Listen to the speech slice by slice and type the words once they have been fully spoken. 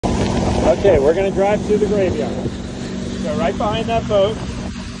Okay, we're going to drive through the graveyard. So right behind that boat.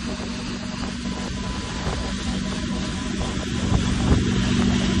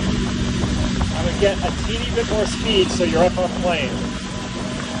 I would get a teeny bit more speed so you're up on plane.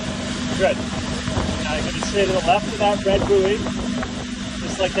 Good. Now you're going to stay to the left of that red buoy,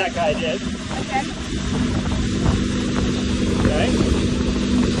 just like that guy did. Okay.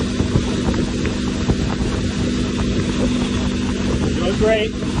 Okay. Doing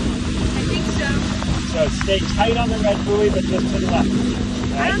great. I think so. So stay tight on the red buoy, but just to the left.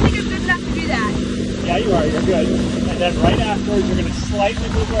 Okay? I don't think I'm good enough to do that. Yeah, you are. You're good. And then right afterwards, you're going to slightly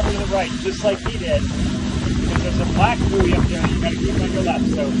move over to the right, just like he did. Because there's a black buoy up there, and you got to keep on your left.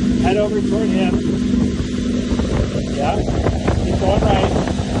 So head over toward him. Yeah. Keep going right.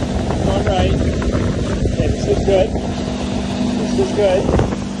 Keep going right. Okay, this is good. This is good.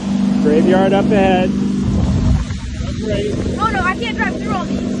 Graveyard up ahead. Great. Oh no, I can't drive through all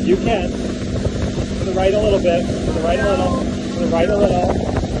these. You can. To the right a little bit. To the right a little. To the right a little. To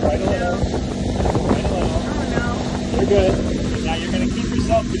the right a little. To the right a little. Oh no. You're good. Now you're going to keep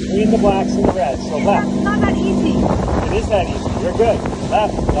yourself between the blacks and the reds. So left. It's not that easy. It is that easy. You're good.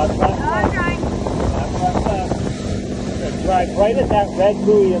 Left, left, left, I'm left. trying. Left, left, left. Good. Drive right at that red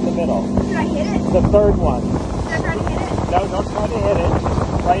buoy in the middle. Should I hit it? The third one. Should I try to hit it? No, don't try to hit it.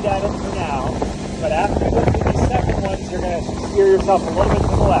 Right at it for now. But after you go through these second ones, you're going to steer yourself a little bit to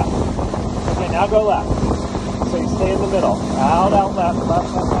the left. Okay, now go left. So you stay in the middle. Out, left, left,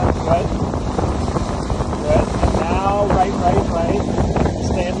 left, left. Good. Good. And now right, right, right.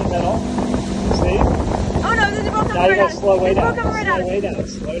 Stay in the middle. See? Oh no, there's a boat coming Now you right got at to us. slow way There's a down. boat coming right at Slow us. way down.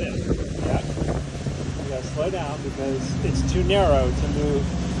 Slow down. Yeah. You got to slow down because it's too narrow to move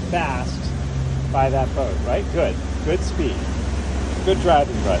fast by that boat, right? Good. Good speed. Good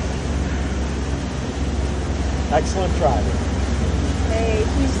driving, bud. Excellent driving. Hey,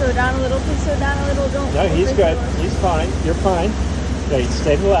 please slow down a little. Please slow down a little. Don't. No, he's good. He's fine. You're fine. Okay,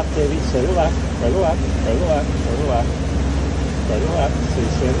 stay to the left, Davey. Stay to the left. Go to the left. Go to the left. Go to the left. Go to the left. So you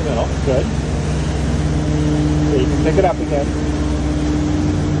stay in the middle. Good. So you can pick it up again.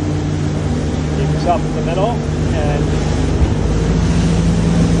 Keep yourself in the middle and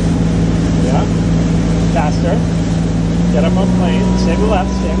yeah, faster. Get up on plane. Stay to the left.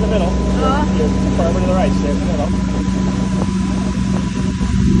 Stay in the middle. You're farther to the right. Stay in the middle.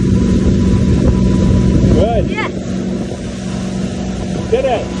 Good. Yes. Did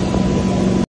it.